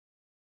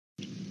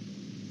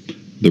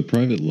The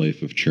Private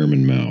Life of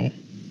Chairman Mao,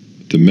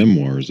 The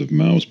Memoirs of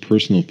Mao's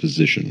Personal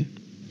Physician,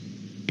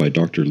 by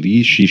Dr.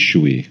 Li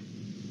Shishui,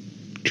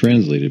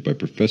 translated by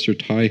Professor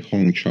Tai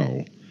Hong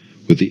Chao,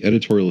 with the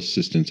editorial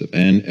assistance of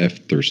Ann F.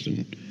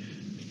 Thurston,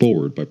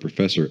 forward by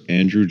Professor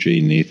Andrew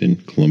J. Nathan,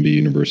 Columbia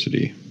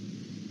University.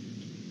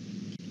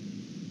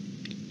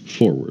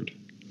 Forward.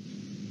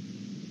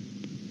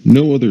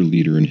 No other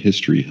leader in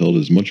history held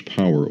as much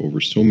power over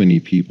so many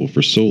people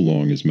for so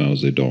long as Mao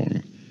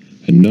Zedong,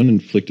 and none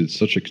inflicted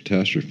such a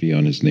catastrophe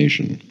on his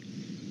nation.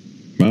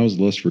 Mao's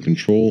lust for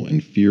control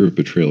and fear of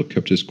betrayal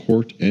kept his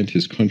court and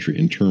his country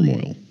in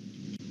turmoil.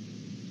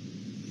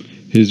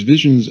 His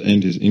visions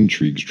and his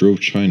intrigues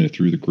drove China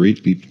through the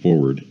Great Leap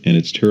Forward and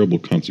its terrible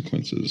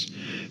consequences,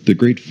 the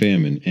Great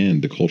Famine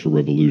and the Cultural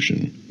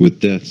Revolution, with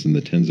deaths in the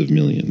tens of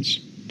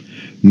millions.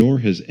 Nor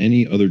has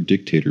any other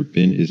dictator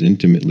been as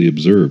intimately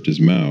observed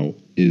as Mao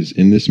is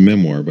in this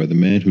memoir by the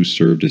man who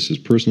served as his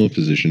personal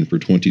physician for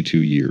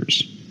 22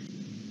 years.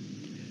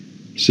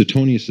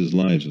 Suetonius's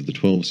Lives of the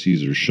 12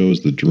 Caesars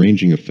shows the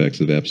deranging effects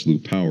of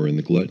absolute power in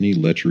the gluttony,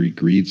 lechery,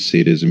 greed,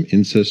 sadism,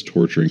 incest,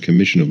 torture, and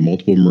commission of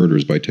multiple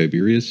murders by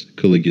Tiberius,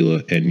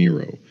 Caligula, and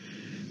Nero.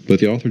 But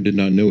the author did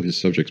not know his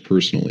subjects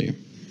personally.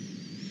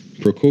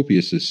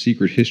 Procopius's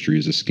Secret History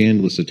is a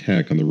scandalous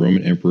attack on the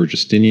Roman Emperor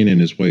Justinian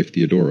and his wife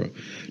Theodora,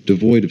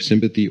 devoid of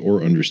sympathy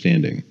or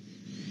understanding.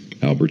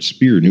 Albert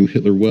Speer knew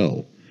Hitler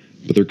well,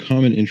 but their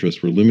common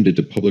interests were limited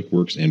to public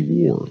works and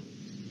war.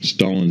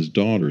 Stalin's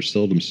daughter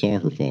seldom saw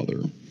her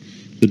father.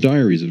 The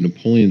diaries of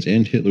Napoleon's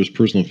and Hitler's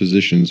personal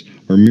physicians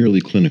are merely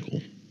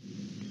clinical.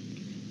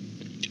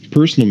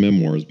 Personal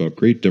memoirs about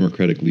great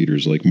democratic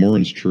leaders like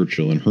Morin's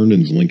Churchill and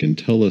Herndon's Lincoln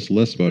tell us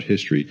less about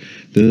history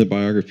than the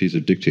biographies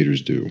of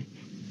dictators do,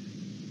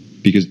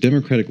 because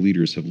democratic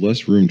leaders have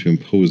less room to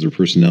impose their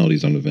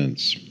personalities on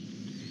events.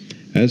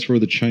 As for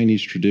the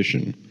Chinese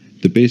tradition,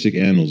 the basic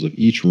annals of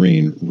each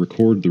reign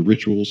record the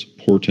rituals,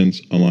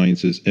 portents,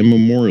 alliances, and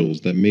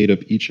memorials that made up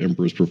each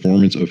emperor's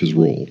performance of his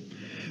role,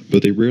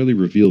 but they rarely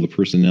reveal the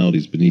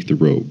personalities beneath the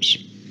robes.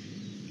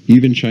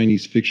 Even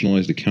Chinese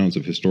fictionalized accounts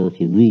of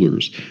historical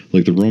rulers,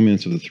 like the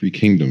Romance of the Three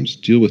Kingdoms,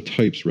 deal with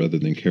types rather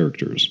than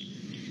characters.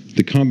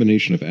 The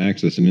combination of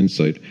access and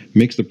insight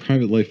makes the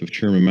private life of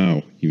Chairman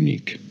Mao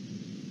unique.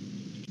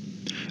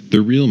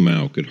 The real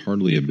Mao could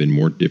hardly have been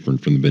more different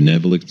from the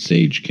benevolent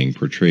sage king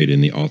portrayed in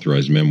the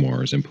authorized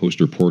memoirs and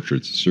poster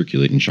portraits that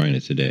circulate in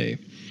China today.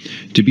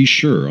 To be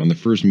sure, on the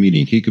first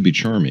meeting he could be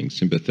charming,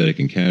 sympathetic,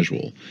 and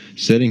casual,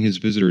 setting his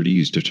visitor at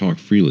ease to talk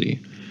freely.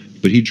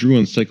 But he drew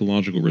on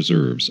psychological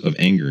reserves of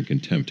anger and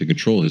contempt to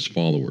control his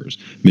followers,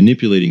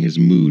 manipulating his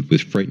mood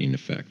with frightening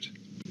effect.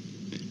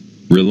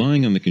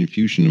 Relying on the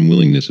confusion and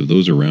willingness of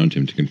those around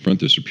him to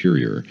confront their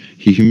superior,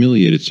 he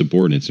humiliated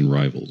subordinates and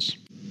rivals.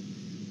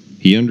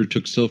 He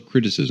undertook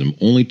self-criticism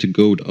only to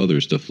goad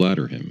others to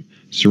flatter him,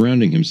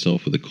 surrounding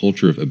himself with a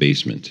culture of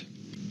abasement.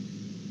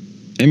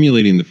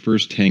 Emulating the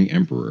first Tang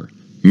emperor,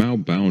 Mao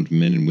bound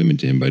men and women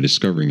to him by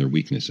discovering their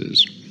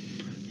weaknesses.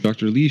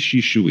 Dr. Li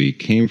Shishui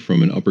came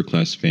from an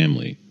upper-class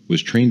family,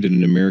 was trained in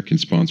an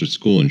American-sponsored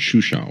school in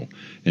Shushao,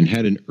 and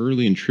had an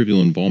early and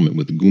trivial involvement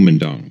with the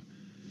Kuomintang.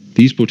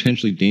 These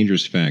potentially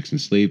dangerous facts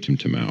enslaved him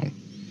to Mao.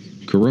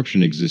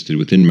 Corruption existed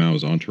within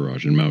Mao's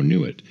entourage, and Mao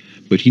knew it,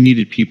 but he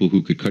needed people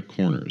who could cut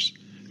corners.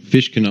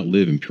 Fish cannot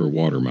live in pure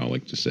water, Mao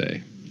liked to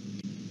say.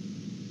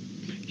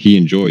 He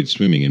enjoyed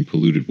swimming in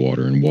polluted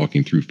water and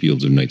walking through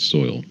fields of night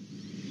soil.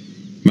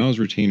 Mao's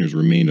retainers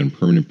remained on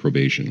permanent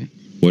probation,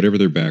 whatever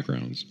their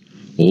backgrounds.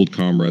 Old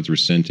comrades were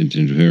sent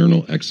into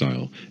eternal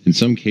exile, in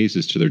some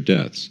cases to their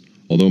deaths,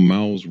 although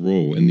Mao's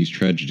role in these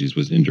tragedies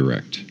was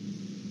indirect.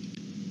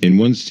 In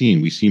one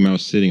scene, we see Mao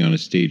sitting on a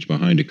stage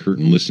behind a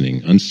curtain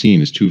listening,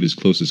 unseen as two of his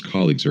closest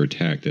colleagues are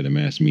attacked at a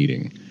mass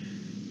meeting.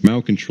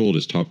 Mao controlled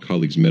his top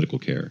colleagues' medical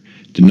care,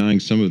 denying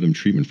some of them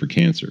treatment for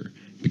cancer,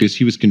 because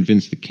he was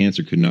convinced that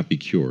cancer could not be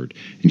cured,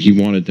 and he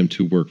wanted them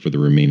to work for the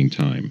remaining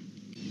time.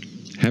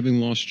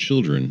 Having lost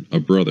children, a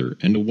brother,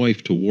 and a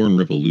wife to war and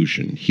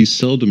revolution, he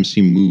seldom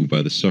seemed moved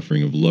by the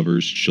suffering of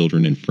lovers,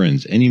 children, and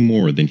friends any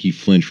more than he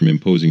flinched from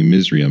imposing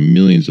misery on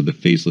millions of the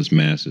faceless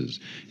masses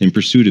in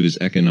pursuit of his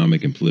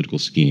economic and political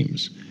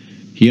schemes.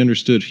 He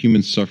understood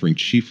human suffering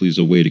chiefly as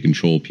a way to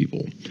control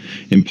people.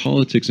 In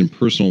politics and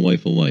personal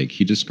life alike,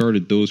 he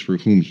discarded those for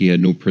whom he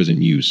had no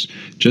present use,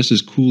 just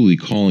as coolly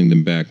calling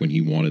them back when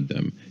he wanted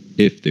them,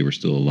 if they were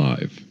still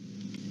alive.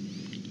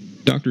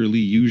 Dr. Li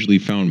usually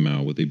found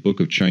Mao with a book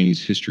of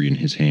Chinese history in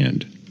his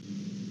hand.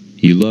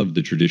 He loved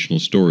the traditional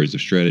stories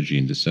of strategy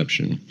and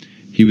deception.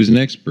 He was an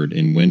expert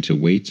in when to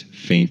wait,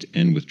 feint,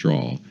 and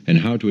withdraw, and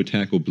how to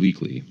attack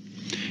obliquely.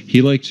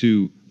 He liked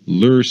to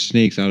lure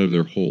snakes out of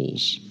their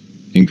holes,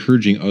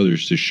 encouraging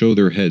others to show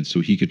their heads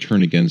so he could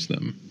turn against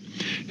them.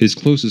 His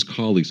closest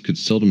colleagues could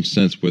seldom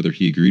sense whether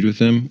he agreed with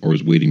them or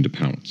was waiting to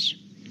pounce.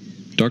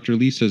 Dr.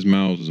 Li says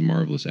Mao was a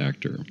marvelous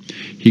actor.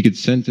 He could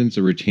sentence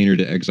a retainer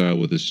to exile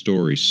with a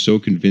story so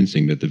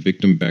convincing that the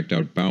victim backed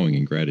out bowing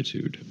in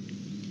gratitude.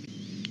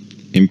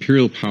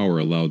 Imperial power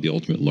allowed the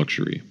ultimate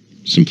luxury,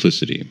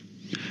 simplicity.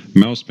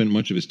 Mao spent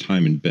much of his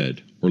time in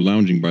bed, or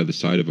lounging by the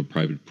side of a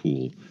private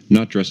pool,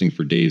 not dressing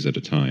for days at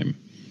a time.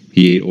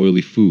 He ate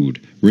oily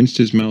food, rinsed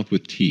his mouth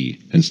with tea,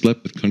 and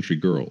slept with country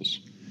girls.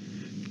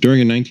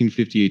 During a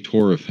 1958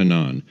 tour of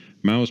Henan,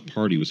 Mao's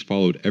party was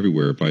followed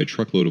everywhere by a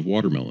truckload of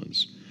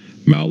watermelons.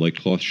 Mao liked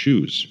cloth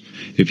shoes.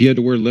 If he had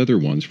to wear leather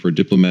ones for a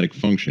diplomatic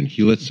function,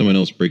 he let someone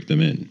else break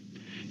them in.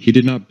 He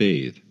did not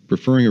bathe,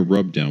 preferring a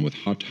rub-down with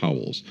hot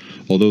towels,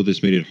 although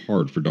this made it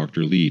hard for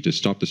Dr. Li to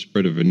stop the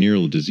spread of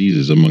venereal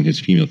diseases among his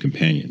female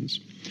companions.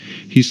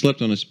 He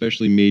slept on a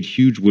specially made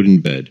huge wooden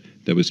bed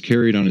that was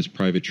carried on his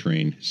private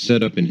train,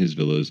 set up in his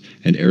villas,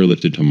 and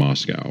airlifted to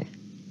Moscow.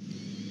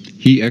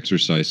 He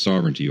exercised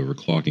sovereignty over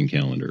clocking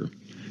calendar.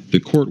 The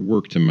court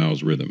worked to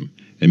Mao's rhythm,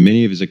 and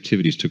many of his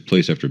activities took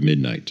place after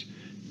midnight.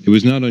 It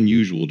was not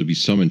unusual to be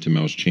summoned to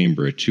Mao's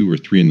chamber at 2 or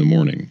 3 in the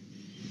morning.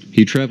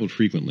 He traveled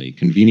frequently,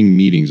 convening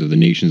meetings of the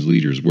nation's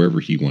leaders wherever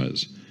he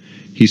was.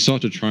 He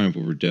sought to triumph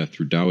over death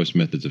through Taoist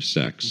methods of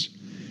sex.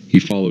 He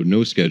followed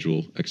no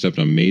schedule except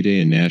on May Day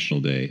and National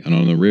Day, and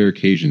on the rare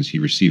occasions he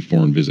received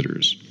foreign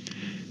visitors.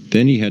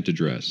 Then he had to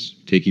dress,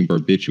 taking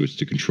barbiturates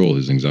to control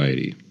his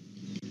anxiety.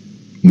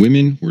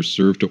 Women were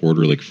served to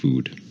order like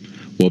food.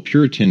 While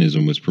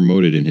Puritanism was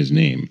promoted in his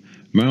name,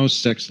 Mao's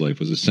sex life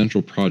was a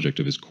central project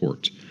of his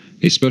court.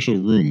 A special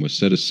room was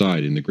set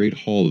aside in the Great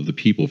Hall of the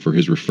People for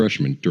his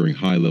refreshment during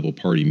high-level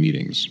party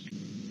meetings.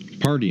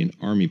 Party and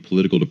army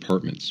political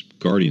departments,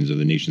 guardians of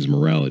the nation's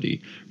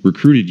morality,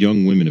 recruited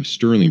young women of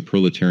sterling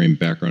proletarian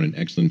background and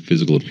excellent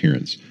physical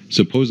appearance,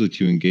 supposedly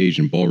to engage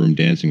in ballroom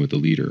dancing with the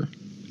leader,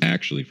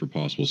 actually for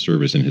possible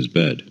service in his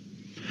bed.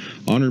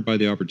 Honored by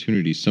the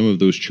opportunity, some of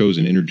those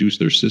chosen introduced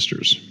their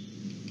sisters.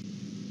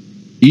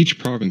 Each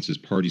province's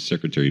party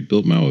secretary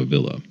built Mao a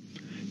villa.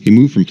 He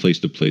moved from place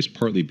to place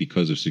partly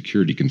because of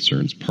security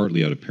concerns,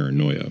 partly out of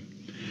paranoia.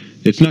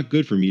 "It's not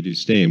good for me to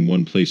stay in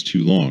one place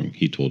too long,"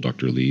 he told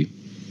Dr. Li.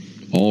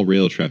 All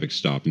rail traffic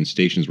stopped and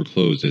stations were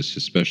closed as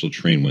his special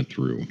train went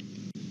through.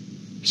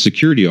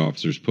 Security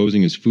officers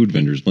posing as food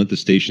vendors lent the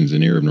stations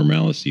an air of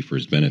normalcy for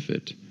his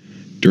benefit.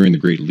 During the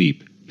Great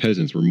Leap,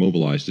 peasants were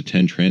mobilized to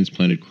tend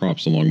transplanted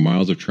crops along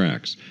miles of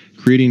tracks,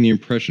 creating the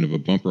impression of a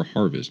bumper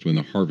harvest when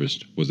the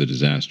harvest was a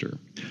disaster.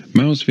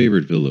 Mao's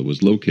favorite villa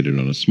was located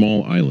on a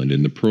small island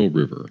in the Pearl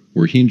River,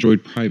 where he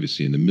enjoyed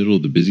privacy in the middle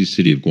of the busy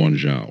city of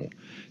Guangzhou.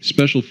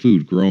 Special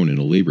food grown in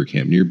a labor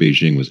camp near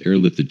Beijing was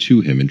airlifted to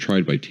him and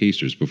tried by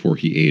tasters before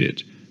he ate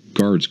it.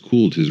 Guards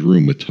cooled his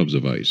room with tubs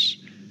of ice.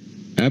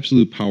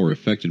 Absolute power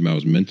affected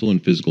Mao's mental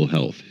and physical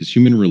health, his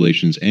human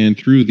relations, and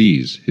through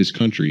these, his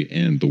country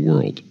and the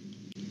world.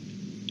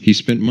 He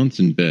spent months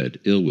in bed,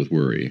 ill with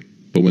worry,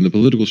 but when the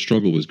political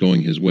struggle was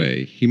going his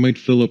way, he might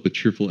fill up with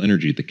cheerful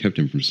energy that kept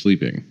him from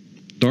sleeping.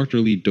 Dr.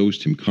 Li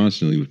dosed him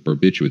constantly with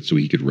barbiturates so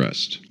he could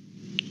rest.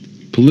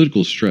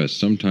 Political stress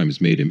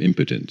sometimes made him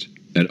impotent,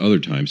 at other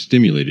times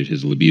stimulated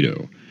his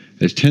libido.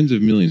 As tens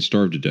of millions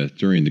starved to death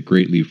during the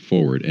Great Leap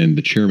Forward and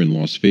the chairman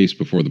lost face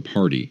before the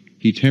party,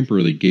 he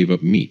temporarily gave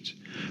up meat.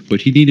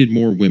 But he needed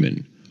more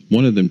women.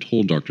 One of them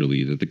told Dr.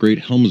 Li that the great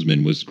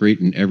helmsman was great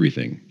in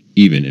everything,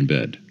 even in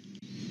bed.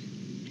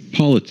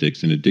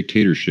 Politics in a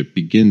dictatorship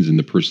begins in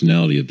the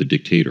personality of the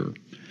dictator.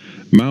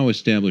 Mao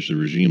established a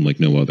regime like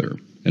no other,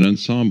 an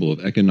ensemble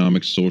of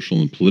economic, social,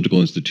 and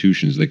political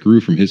institutions that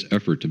grew from his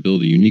effort to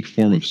build a unique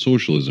form of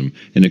socialism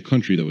in a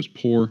country that was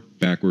poor,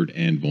 backward,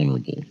 and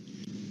vulnerable.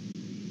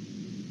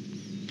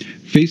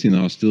 Facing the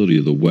hostility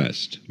of the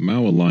West,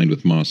 Mao aligned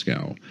with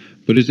Moscow,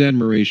 but his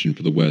admiration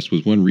for the West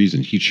was one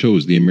reason he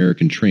chose the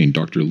American-trained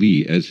Dr.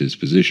 Li as his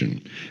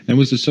physician, and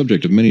was the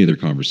subject of many of their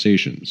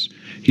conversations.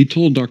 He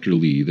told Dr.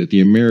 Li that the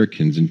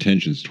Americans'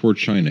 intentions toward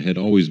China had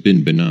always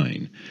been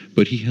benign,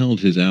 but he held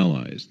his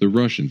allies, the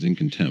Russians, in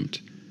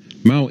contempt.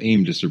 Mao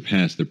aimed to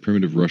surpass the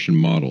primitive Russian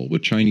model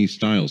with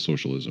Chinese-style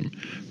socialism,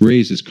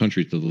 raise his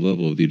country to the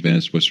level of the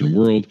advanced Western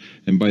world,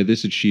 and by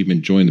this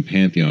achievement join the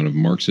pantheon of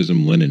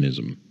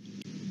Marxism-Leninism.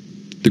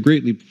 The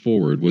Great Leap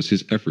Forward was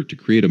his effort to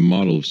create a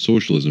model of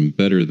socialism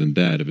better than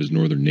that of his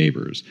northern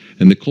neighbors,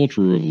 and the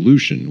Cultural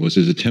Revolution was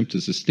his attempt to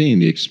sustain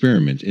the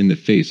experiment in the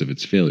face of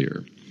its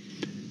failure.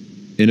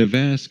 In a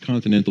vast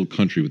continental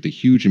country with a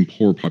huge and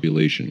poor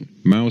population,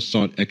 Mao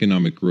sought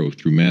economic growth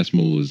through mass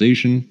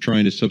mobilization,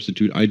 trying to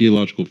substitute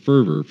ideological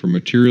fervor for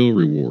material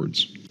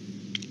rewards.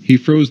 He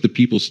froze the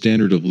people's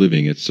standard of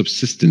living at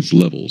subsistence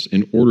levels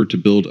in order to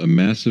build a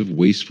massive,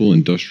 wasteful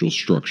industrial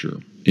structure.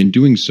 In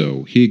doing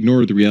so, he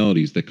ignored the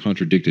realities that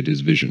contradicted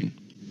his vision.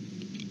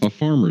 A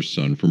farmer's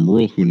son from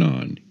rural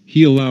Hunan,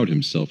 he allowed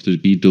himself to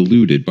be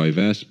deluded by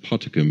vast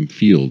poticum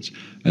fields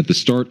at the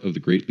start of the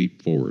Great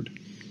Leap Forward.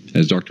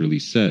 As Dr. Li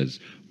says,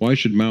 why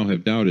should Mao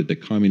have doubted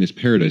that communist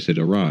paradise had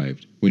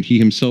arrived when he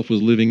himself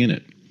was living in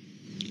it?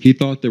 He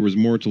thought there was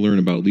more to learn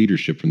about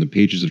leadership from the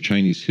pages of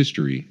Chinese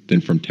history than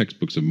from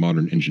textbooks of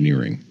modern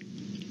engineering.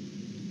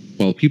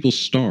 While people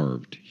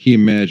starved, he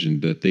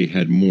imagined that they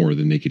had more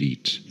than they could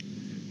eat.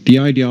 The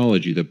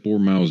ideology that bore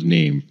Mao's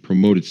name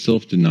promoted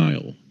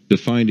self-denial,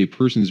 defined a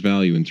person's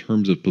value in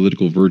terms of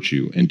political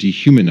virtue, and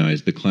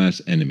dehumanized the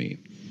class enemy.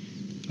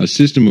 A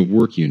system of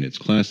work units,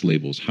 class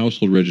labels,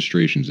 household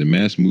registrations, and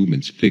mass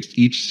movements fixed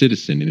each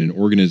citizen in an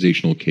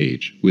organizational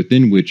cage,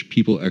 within which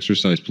people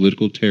exercised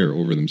political terror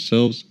over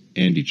themselves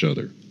and each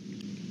other.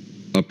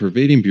 A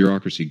pervading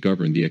bureaucracy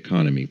governed the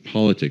economy,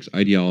 politics,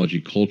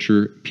 ideology,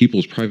 culture,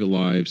 people's private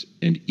lives,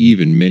 and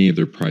even many of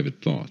their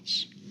private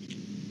thoughts.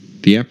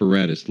 The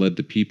apparatus led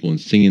the people in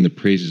singing the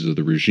praises of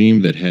the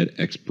regime that had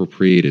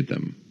expropriated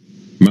them.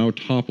 Mao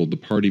toppled the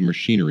party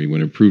machinery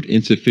when it proved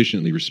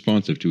insufficiently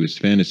responsive to his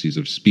fantasies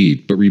of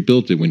speed, but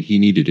rebuilt it when he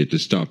needed it to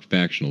stop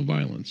factional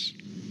violence.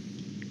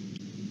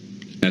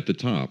 At the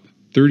top,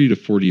 30 to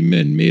 40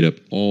 men made up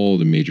all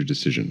the major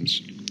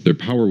decisions. Their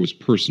power was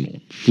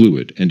personal,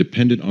 fluid, and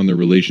dependent on their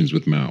relations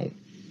with Mao.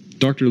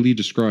 Dr. Li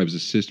describes a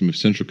system of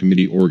Central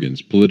Committee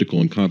organs,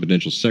 political and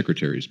confidential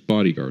secretaries,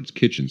 bodyguards,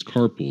 kitchens,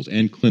 carpools,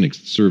 and clinics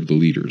that served the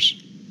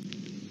leaders.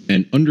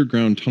 An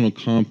underground tunnel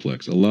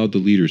complex allowed the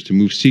leaders to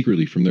move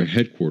secretly from their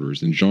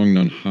headquarters in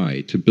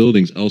Zhongnanhai to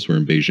buildings elsewhere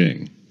in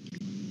Beijing.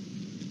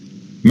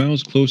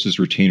 Mao's closest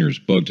retainers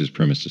bugged his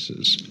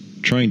premises,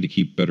 trying to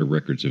keep better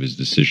records of his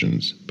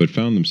decisions, but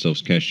found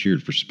themselves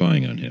cashiered for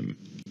spying on him.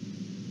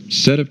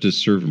 Set up to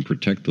serve and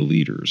protect the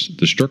leaders,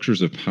 the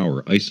structures of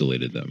power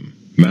isolated them,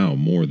 Mao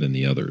more than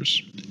the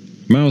others.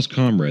 Mao's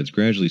comrades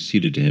gradually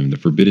ceded to him the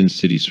Forbidden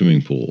City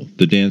swimming pool,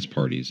 the dance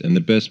parties, and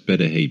the best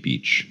Betahay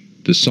beach.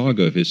 The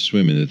saga of his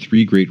swim in the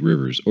three great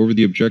rivers over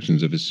the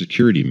objections of his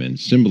security men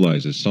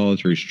symbolized his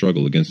solitary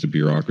struggle against the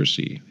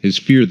bureaucracy, his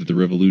fear that the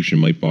revolution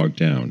might bog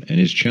down, and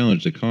his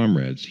challenge to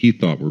comrades he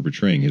thought were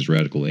betraying his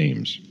radical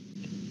aims.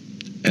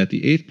 At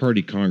the Eighth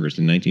Party Congress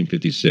in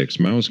 1956,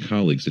 Mao's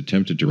colleagues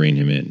attempted to rein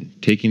him in,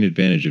 taking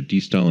advantage of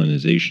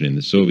de-Stalinization in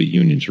the Soviet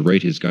Union to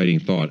write his guiding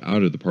thought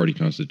out of the party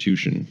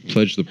constitution,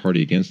 pledge the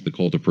party against the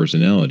cult of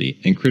personality,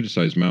 and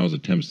criticize Mao's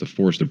attempts to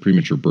force the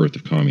premature birth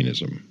of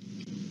communism.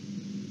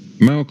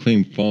 Mao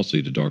claimed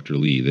falsely to Dr.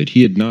 Li that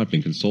he had not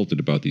been consulted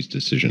about these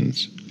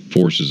decisions.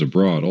 Forces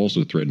abroad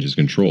also threatened his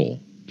control.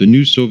 The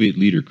new Soviet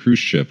leader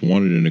Khrushchev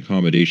wanted an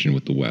accommodation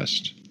with the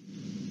West.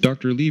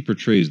 Dr. Li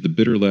portrays the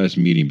bitter last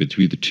meeting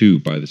between the two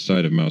by the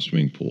side of Mao's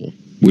swimming pool,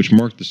 which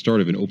marked the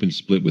start of an open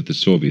split with the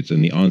Soviets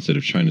and the onset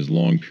of China's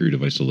long period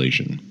of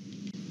isolation.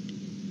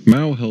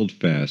 Mao held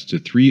fast to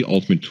three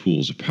ultimate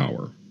tools of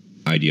power: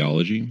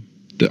 ideology,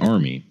 the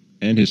army,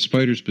 and his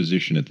spider's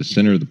position at the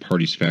center of the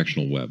party's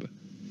factional web.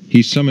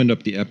 He summoned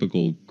up the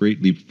epical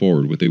Great Leap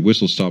Forward with a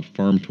whistle-stop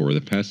farm tour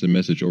that passed the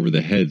message over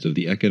the heads of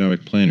the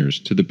economic planners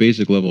to the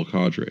basic-level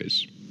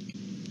cadres.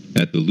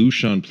 At the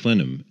Lushan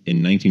Plenum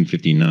in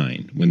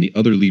 1959, when the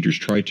other leaders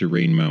tried to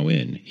rein Mao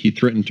in, he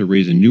threatened to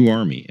raise a new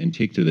army and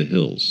take to the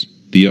hills.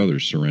 The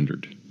others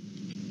surrendered.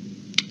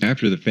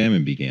 After the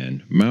famine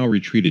began, Mao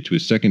retreated to a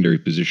secondary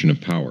position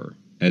of power.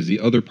 As the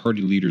other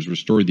party leaders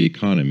restored the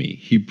economy,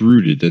 he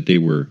brooded that they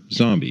were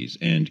zombies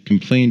and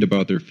complained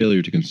about their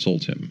failure to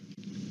consult him.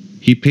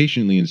 He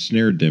patiently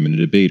ensnared them in a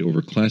debate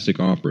over classic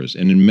operas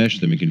and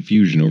enmeshed them in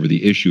confusion over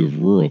the issue of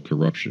rural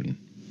corruption.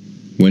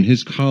 When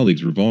his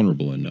colleagues were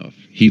vulnerable enough,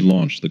 he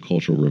launched the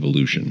Cultural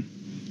Revolution.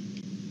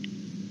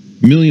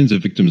 Millions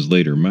of victims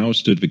later, Mao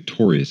stood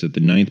victorious at the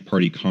Ninth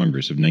Party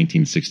Congress of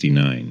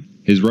 1969.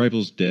 His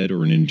rivals dead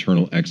or in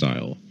internal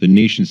exile, the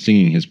nation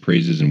singing his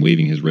praises and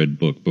waving his red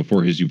book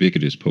before his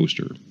ubiquitous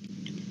poster.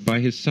 By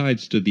his side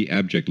stood the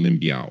abject Lin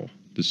Biao,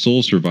 the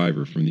sole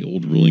survivor from the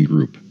old ruling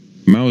group.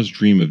 Mao's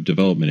dream of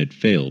development had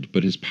failed,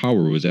 but his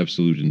power was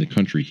absolute in the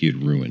country he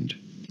had ruined.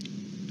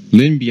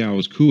 Lin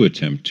Biao's coup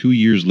attempt 2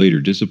 years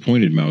later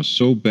disappointed Mao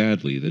so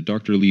badly that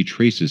Dr. Li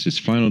traces his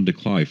final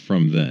decline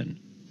from then.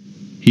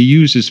 He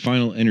used his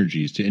final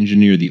energies to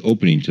engineer the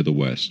opening to the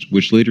West,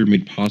 which later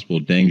made possible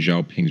Deng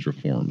Xiaoping's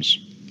reforms.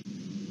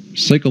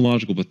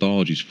 Psychological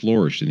pathologies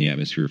flourished in the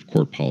atmosphere of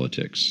court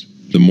politics.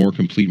 The more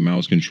complete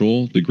Mao's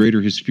control, the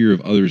greater his fear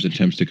of others'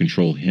 attempts to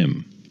control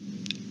him.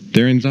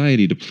 Their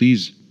anxiety to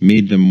please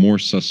made them more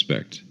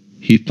suspect.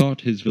 He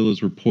thought his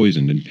villas were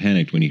poisoned and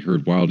panicked when he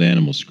heard wild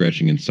animals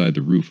scratching inside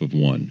the roof of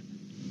one.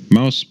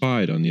 Mao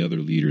spied on the other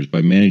leaders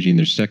by managing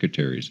their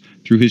secretaries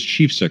through his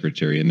chief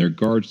secretary and their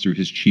guards through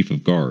his chief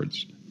of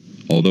guards.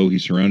 Although he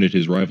surrounded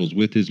his rivals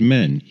with his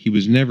men, he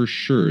was never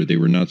sure they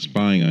were not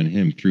spying on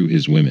him through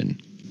his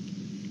women.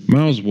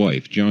 Mao's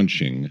wife,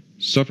 Jiangqing,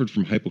 suffered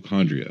from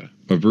hypochondria,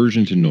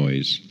 aversion to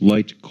noise,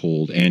 light,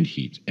 cold, and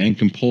heat, and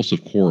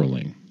compulsive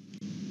quarreling.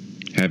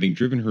 Having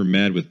driven her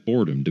mad with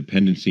boredom,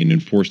 dependency, and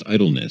enforced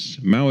idleness,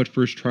 Mao at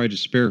first tried to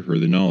spare her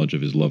the knowledge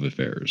of his love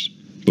affairs.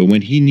 But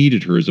when he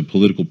needed her as a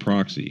political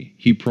proxy,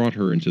 he brought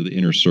her into the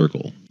inner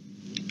circle.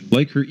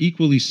 Like her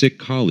equally sick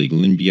colleague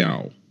Lin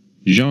Biao,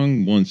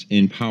 Zhang, once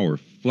in power,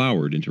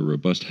 flowered into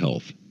robust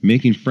health,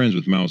 making friends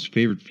with Mao's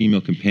favorite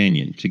female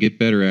companion to get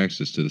better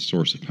access to the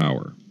source of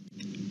power.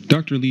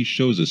 Dr. Li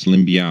shows us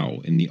Lin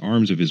Biao in the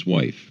arms of his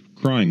wife,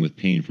 crying with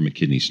pain from a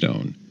kidney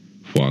stone.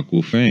 Hua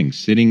Guofeng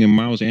sitting in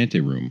Mao's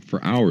anteroom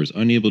for hours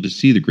unable to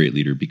see the great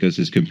leader because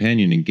his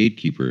companion and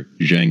gatekeeper,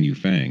 Zhang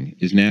Yufang,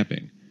 is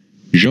napping.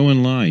 Zhou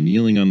Enlai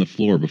kneeling on the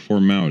floor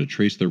before Mao to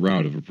trace the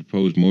route of a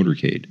proposed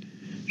motorcade.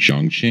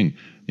 Zhang Qing,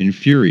 in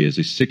fury as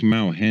a sick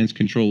Mao hands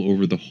control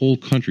over the whole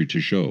country to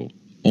Zhou.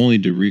 only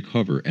to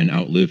recover and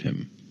outlive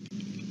him.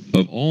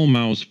 Of all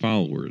Mao's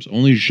followers,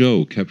 only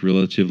Zhou kept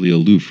relatively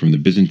aloof from the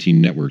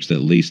Byzantine networks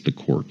that laced the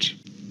court.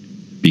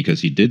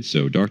 Because he did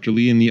so, Dr.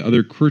 Li and the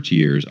other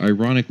courtiers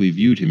ironically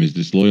viewed him as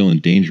disloyal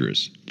and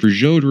dangerous. For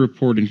Zhou to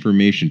report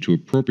information to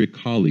appropriate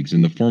colleagues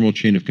in the formal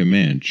chain of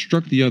command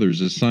struck the others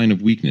as a sign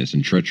of weakness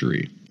and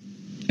treachery.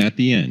 At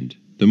the end,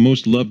 the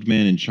most loved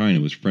man in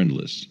China was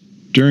friendless.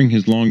 During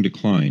his long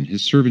decline,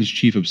 his servant's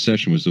chief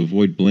obsession was to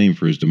avoid blame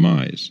for his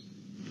demise.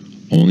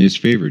 Only his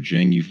favorite,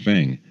 Zhang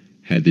Yufeng,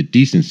 had the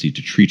decency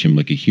to treat him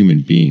like a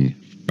human being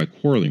by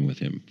quarreling with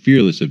him,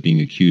 fearless of being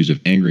accused of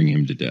angering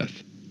him to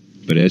death.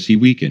 But as he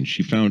weakened,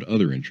 she found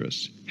other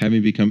interests,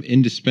 having become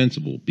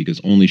indispensable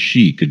because only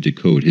she could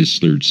decode his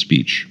slurred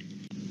speech.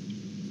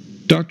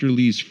 Dr.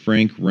 Li's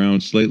frank,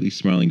 round, slightly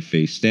smiling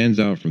face stands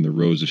out from the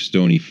rows of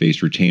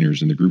stony-faced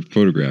retainers in the group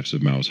photographs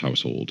of Mao's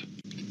household.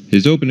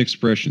 His open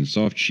expression,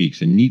 soft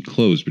cheeks, and neat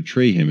clothes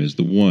betray him as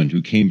the one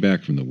who came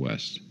back from the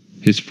West.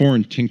 His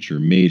foreign tincture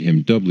made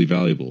him doubly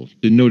valuable,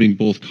 denoting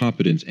both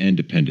competence and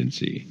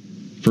dependency.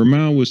 For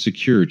Mao was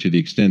secure to the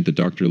extent that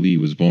Dr. Li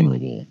was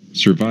vulnerable.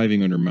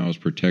 Surviving under Mao's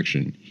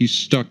protection, he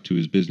stuck to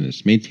his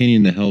business,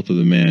 maintaining the health of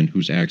the man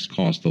whose acts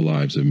cost the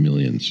lives of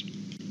millions.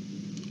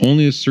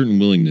 Only a certain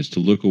willingness to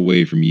look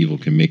away from evil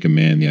can make a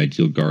man the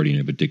ideal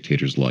guardian of a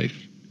dictator's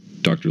life.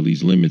 Dr.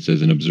 Li's limits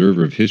as an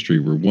observer of history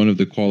were one of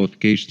the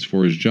qualifications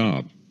for his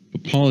job,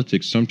 but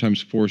politics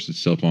sometimes forced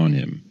itself on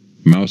him.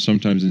 Mao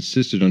sometimes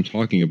insisted on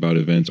talking about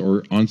events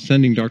or on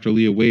sending Dr.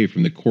 Li away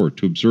from the court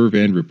to observe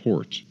and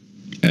report.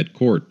 At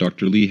court,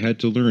 Dr. Li had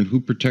to learn who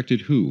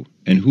protected who,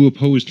 and who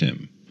opposed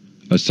him.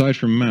 Aside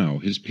from Mao,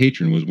 his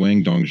patron was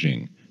Wang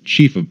Dongjing,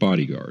 chief of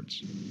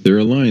bodyguards. Their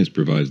alliance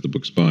provides the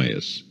book's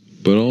bias,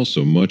 but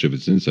also much of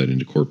its insight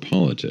into court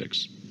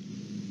politics.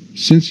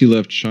 Since he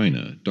left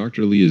China,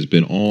 Dr. Li has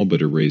been all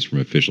but erased from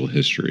official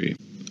history.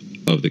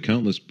 Of the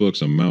countless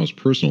books on Mao's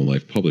personal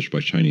life published by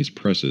Chinese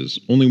presses,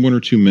 only one or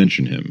two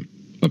mention him.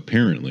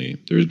 Apparently,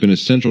 there has been a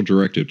central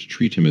directive to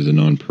treat him as a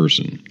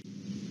non-person.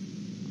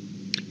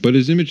 But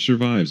his image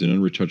survives in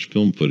unretouched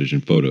film footage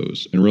and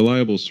photos, and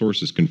reliable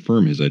sources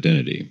confirm his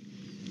identity.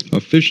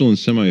 Official and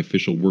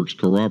semi-official works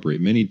corroborate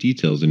many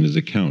details in his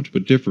account,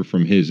 but differ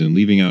from his in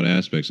leaving out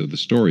aspects of the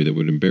story that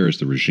would embarrass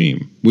the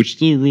regime, which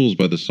still rules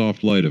by the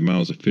soft light of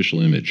Mao's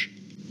official image.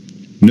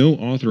 No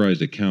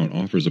authorized account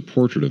offers a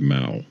portrait of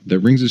Mao that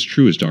rings as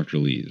true as Dr.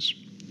 Li's.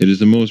 It is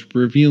the most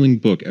revealing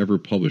book ever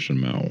published on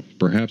Mao,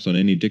 perhaps on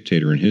any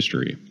dictator in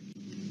history.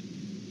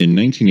 In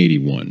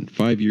 1981,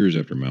 5 years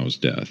after Mao's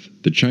death,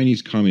 the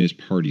Chinese Communist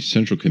Party's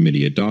Central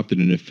Committee adopted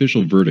an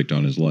official verdict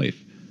on his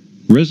life.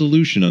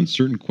 Resolution on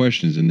certain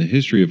questions in the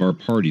history of our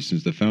party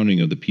since the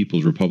founding of the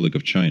People's Republic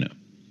of China.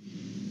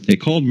 It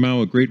called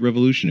Mao a great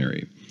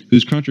revolutionary,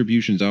 whose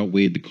contributions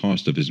outweighed the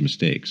cost of his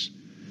mistakes.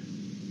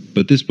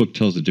 But this book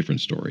tells a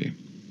different story.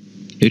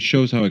 It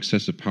shows how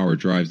excessive power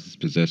drives its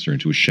possessor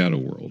into a shadow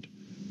world,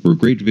 where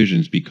great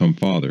visions become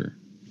father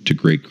to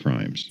great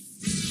crimes.